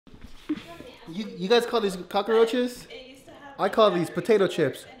You guys call these cockroaches? I call these potato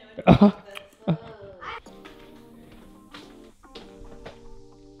chips.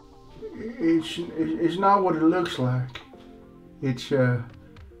 It's not what it looks like. It's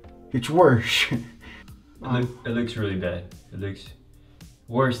worse. It looks really bad. It looks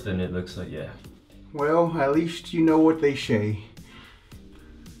worse than it looks like, yeah. Well, at least you know what they say.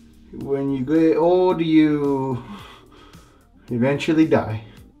 When you get old, you eventually die.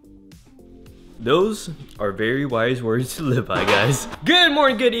 Those are very wise words to live by, guys. Good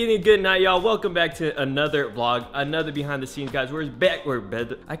morning, good evening, good night, y'all. Welcome back to another vlog, another behind the scenes, guys. We're back.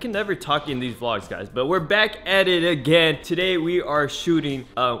 I can never talk in these vlogs, guys, but we're back at it again. Today we are shooting,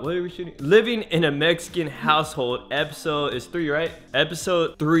 what are we shooting? Living in a Mexican Household. Episode is 3, right?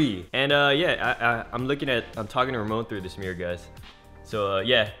 Episode 3. And yeah, I'm talking to Ramon through this mirror, guys. So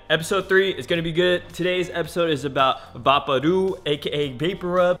yeah, episode 3 is gonna be good. Today's episode is about Vaporu, aka Vapor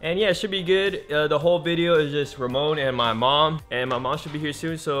Rub. And yeah, it should be good. The whole video is just Ramon and my mom. And my mom should be here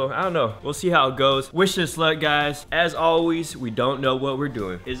soon, so I don't know. We'll see how it goes. Wish us luck, guys. As always, we don't know what we're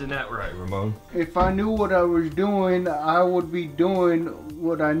doing. Isn't that right, Ramon? If I knew what I was doing, I would be doing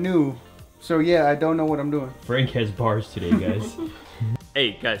what I knew. So yeah, I don't know what I'm doing. Frank has bars today, guys.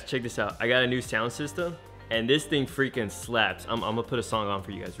 Hey, guys, check this out. I got a new sound system. And this thing freaking slaps. I'm gonna put a song on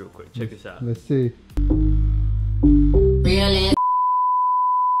for you guys real quick. Check this out. Let's see. Real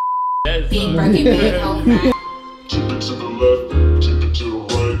big Birkin bag on fire. Tip it to the left, tip it to the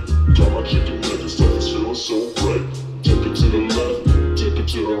right. Got my chicken nuggets, stuff is feeling so bright. Tip it to the left, tip it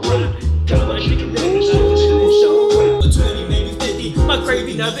to the right. Got my chicken nuggets, stuff is feeling so bright. 20, maybe 50, my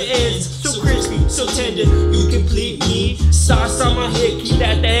gravy never ends. So crispy, so tender, you complete me. Sauce on my head, keep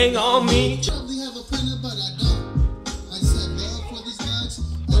that thing on me.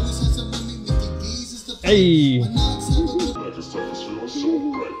 Hey!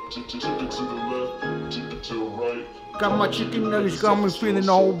 Got my chicken nuggets, got me feeling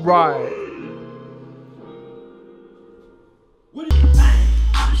alright.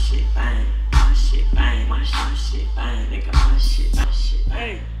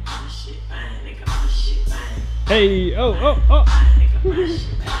 Hey! Oh!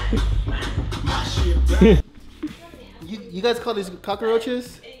 You guys call these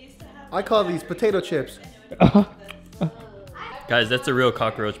cockroaches? I call these potato chips. Guys, that's a real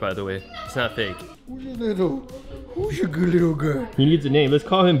cockroach, by the way. It's not fake. Who's your good little guy? He needs a name. Let's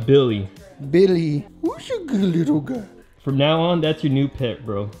call him Billy. Billy. Who's your good little guy? From now on, that's your new pet,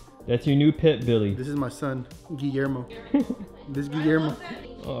 bro. That's your new pet, Billy. This is my son, Guillermo. This is Guillermo.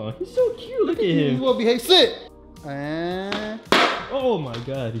 Oh, he's so cute. Look at him. He's well behaved. Sit. Oh my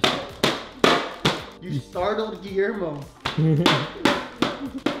God. You startled Guillermo.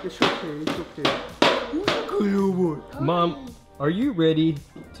 It's okay, it's okay. Good little boy. Mom, are you ready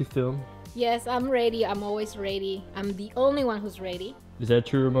to film? Yes, I'm ready. I'm always ready. I'm the only one who's ready. Is that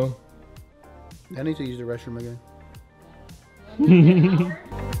true, Ramon? I need to use the restroom again.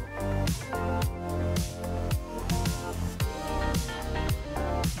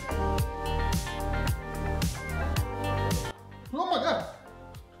 Oh my God!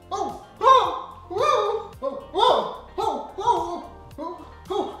 Oh!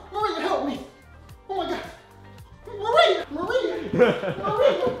 Maria, help me! Oh my God! Maria!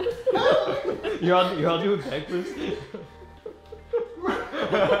 You're all doing backflips?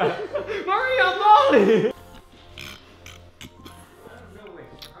 Maria, I'm falling!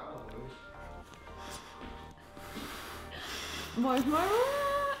 Where's Maria?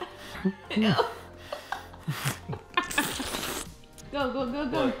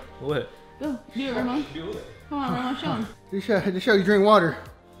 Go. What? Go. Do it, Ramon. Do it. Come on, Ramon, show him. Just show you drink water.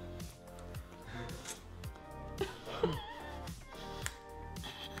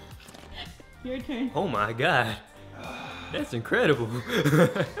 Your turn. Oh my God. That's incredible.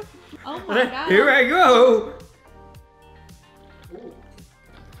 Oh my God. Here I go.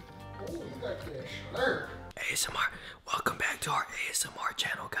 ASMR. Welcome back to our ASMR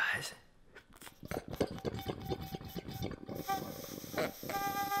channel, guys.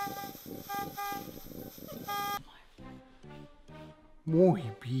 Muy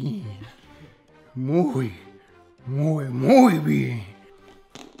bien. Muy bien.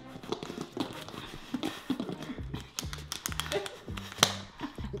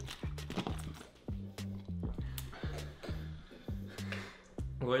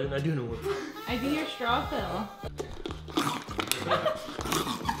 Why didn't I do no more? I do your straw fill.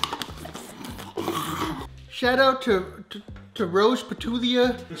 Shout out to Rose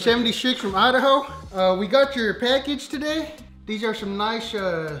Petulia 76 from Idaho. We got your package today. These are some nice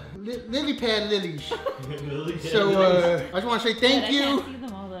lily pad lilies. So I just want to say thank you. I can't see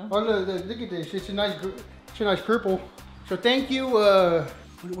them all though. Oh, look at this. It's a nice purple. So thank you.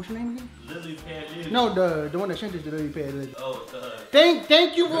 What's your name again? Lily Pad Lily. No, the one that sent us the Lily Pad Lily. Oh,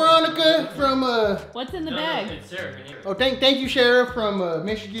 Thank you, Veronica from What's in the bag? No, it's Sarah. Her name. Oh, thank you, Sarah from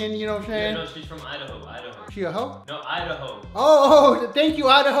Michigan. You know what I'm saying? Yeah, no, she's from Idaho. She a hoe? No, Idaho. Oh, thank you,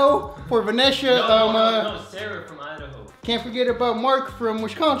 Idaho, for Vanessa. No, Sarah from Idaho. Can't forget about Mark from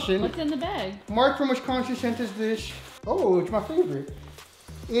Wisconsin. What's in the bag? Mark from Wisconsin sent us this. Oh, it's my favorite.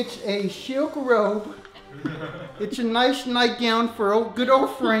 It's a silk robe. It's a nice nightgown for good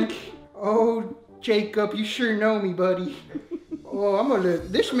old Frank. Oh, Jacob, you sure know me, buddy. Oh, I'm gonna look.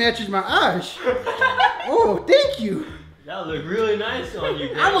 This matches my eyes. Oh, thank you. That look really nice on you,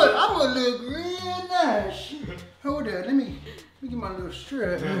 girl. I'm gonna look real nice. Hold on, let me get my little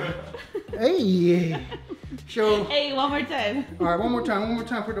strap. Hey. So. Hey, one more time. All right, one more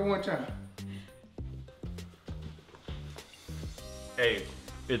time for the one time. Hey,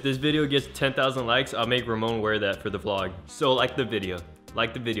 if this video gets 10,000 likes, I'll make Ramon wear that for the vlog. So like the video,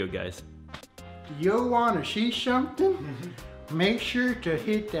 guys. You wanna see something? Make sure to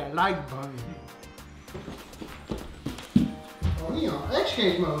hit that like button. Oh, you on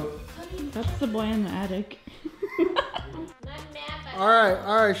X-Games mode. That's the boy in the attic. All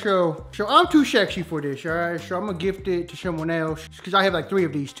right, so I'm too sexy for this, all right? So I'm gonna gift it to someone else, because I have like 3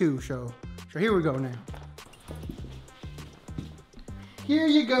 of these too, so here we go now. Here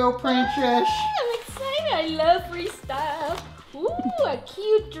you go, princess. I'm excited. I love free stuff. Ooh, a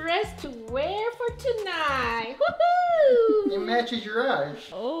cute dress to wear for tonight. Woohoo! It matches your eyes.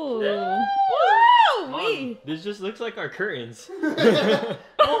 Oh. Yeah. Whoa, Mom, wait. this just looks like our curtains.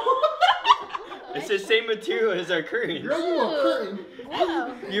 It's the same material as our curtains. Girl, you a curtain.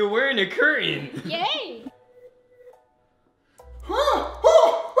 Wow. You're wearing a curtain. Yay!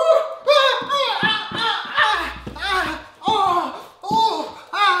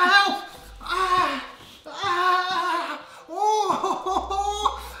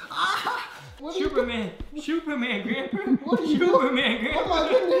 Superman, Grandpa. What is Superman, Grandpa. Oh my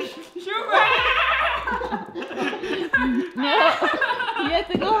goodness. Superman. No, you have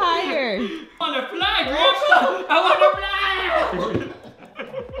to go higher. I wanna fly, Grandpa. I wanna fly.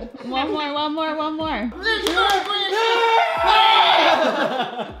 One more. Let's go,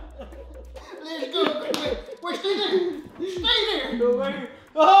 Let's go. Wait, stay there. Stay there. No way.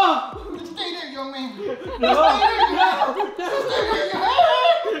 Stay there, young man. No.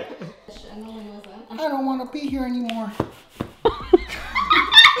 I don't want to be here anymore.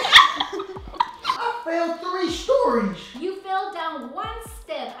 I failed 3 stories. You fell down 1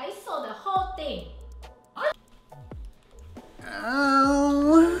 step. I saw the whole thing.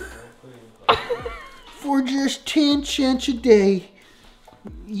 For just 10 cents a day,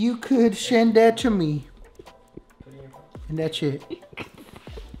 you could send that to me. And that's it.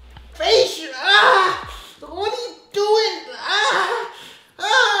 Face! What are you doing?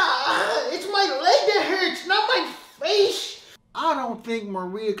 It's my leg that hurts, not my face. I don't think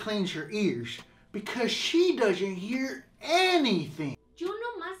Maria cleans her ears because she doesn't hear anything. Yo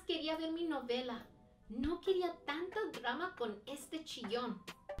nomás quería ver mi novela. No quería tanto drama con este chillón.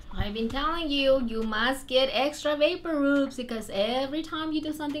 I've been telling you, you must get extra vapor rubes because every time you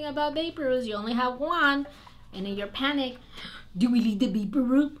do something about vapor rubes, you only have 1. And in your panic, do we need the vapor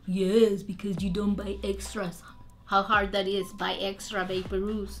rube? Yes, because you don't buy extras. How hard that is, buy extra vapor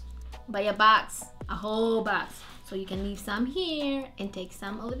rubes. Buy a box, a whole box. So you can leave some here and take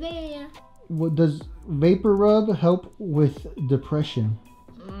some over there. What does vapor rub help with depression?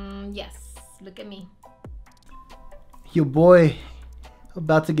 Yes, look at me. Your boy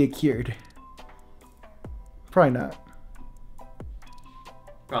about to get cured. Probably not.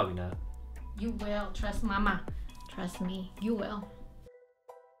 Probably not. You will, trust mama. Trust me, you will.